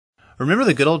Remember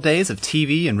the good old days of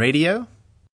TV and radio?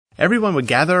 Everyone would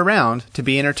gather around to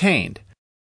be entertained.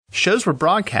 Shows were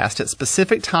broadcast at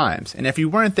specific times, and if you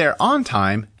weren't there on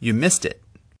time, you missed it.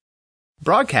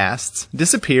 Broadcasts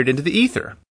disappeared into the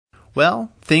ether.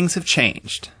 Well, things have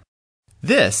changed.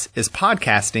 This is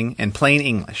podcasting in plain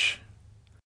English.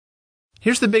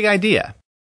 Here's the big idea.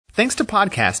 Thanks to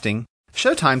podcasting,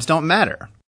 showtimes don't matter.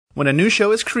 When a new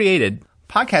show is created,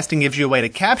 podcasting gives you a way to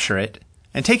capture it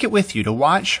and take it with you to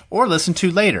watch or listen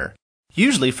to later,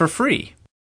 usually for free.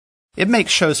 It makes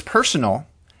shows personal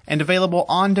and available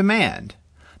on demand.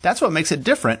 That's what makes it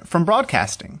different from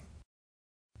broadcasting.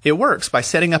 It works by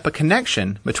setting up a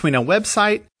connection between a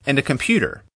website and a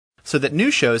computer so that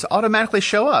new shows automatically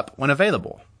show up when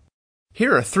available.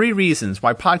 Here are 3 reasons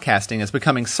why podcasting is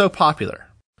becoming so popular.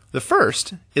 The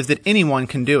first is that anyone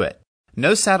can do it.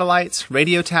 No satellites,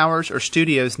 radio towers, or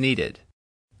studios needed.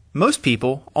 Most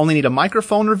people only need a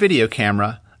microphone or video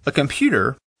camera, a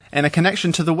computer, and a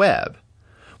connection to the web.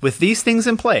 With these things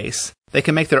in place, they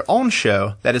can make their own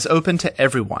show that is open to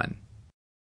everyone.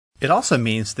 It also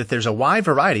means that there's a wide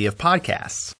variety of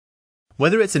podcasts.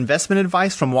 Whether it's investment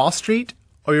advice from Wall Street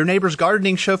or your neighbor's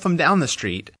gardening show from down the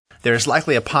street, there is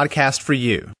likely a podcast for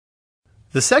you.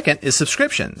 The second is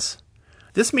subscriptions.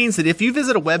 This means that if you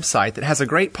visit a website that has a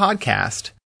great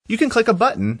podcast, you can click a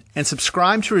button and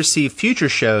subscribe to receive future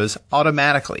shows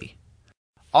automatically.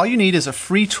 All you need is a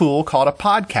free tool called a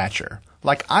podcatcher,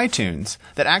 like iTunes,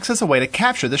 that acts as a way to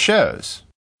capture the shows.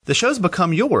 The shows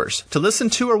become yours to listen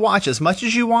to or watch as much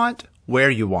as you want,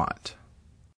 where you want.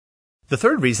 The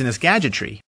third reason is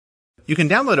gadgetry. You can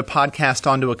download a podcast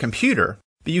onto a computer,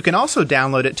 but you can also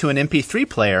download it to an MP3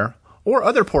 player or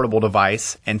other portable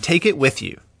device and take it with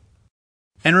you.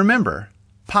 And remember,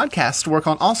 podcasts work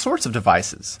on all sorts of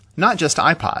devices, not just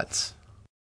iPods.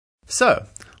 So,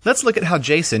 let's look at how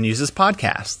Jason uses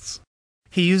podcasts.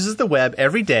 He uses the web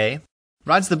every day,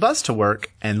 rides the bus to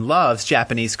work, and loves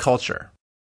Japanese culture.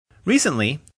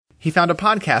 Recently, he found a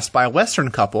podcast by a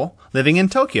Western couple living in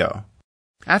Tokyo.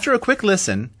 After a quick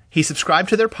listen, he subscribed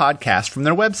to their podcast from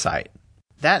their website.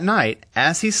 That night,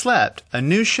 as he slept, a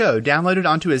new show downloaded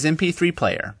onto his MP3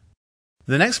 player.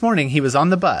 The next morning, he was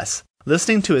on the bus,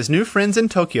 listening to his new friends in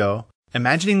Tokyo,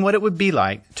 imagining what it would be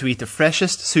like to eat the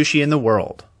freshest sushi in the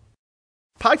world.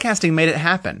 Podcasting made it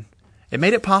happen. It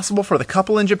made it possible for the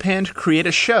couple in Japan to create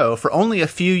a show for only a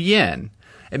few yen.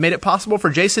 It made it possible for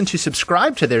Jason to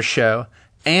subscribe to their show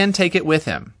and take it with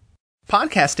him.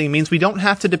 Podcasting means we don't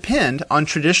have to depend on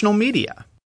traditional media.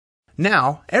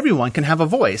 Now, everyone can have a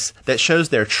voice that shows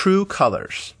their true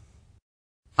colors.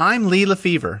 I'm Lee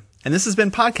Lefevre, and this has been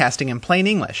Podcasting in Plain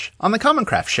English on The Common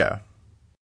Craft Show.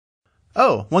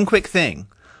 Oh, one quick thing.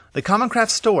 The Common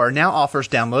Craft store now offers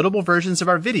downloadable versions of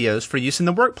our videos for use in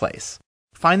the workplace.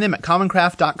 Find them at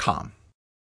commoncraft.com.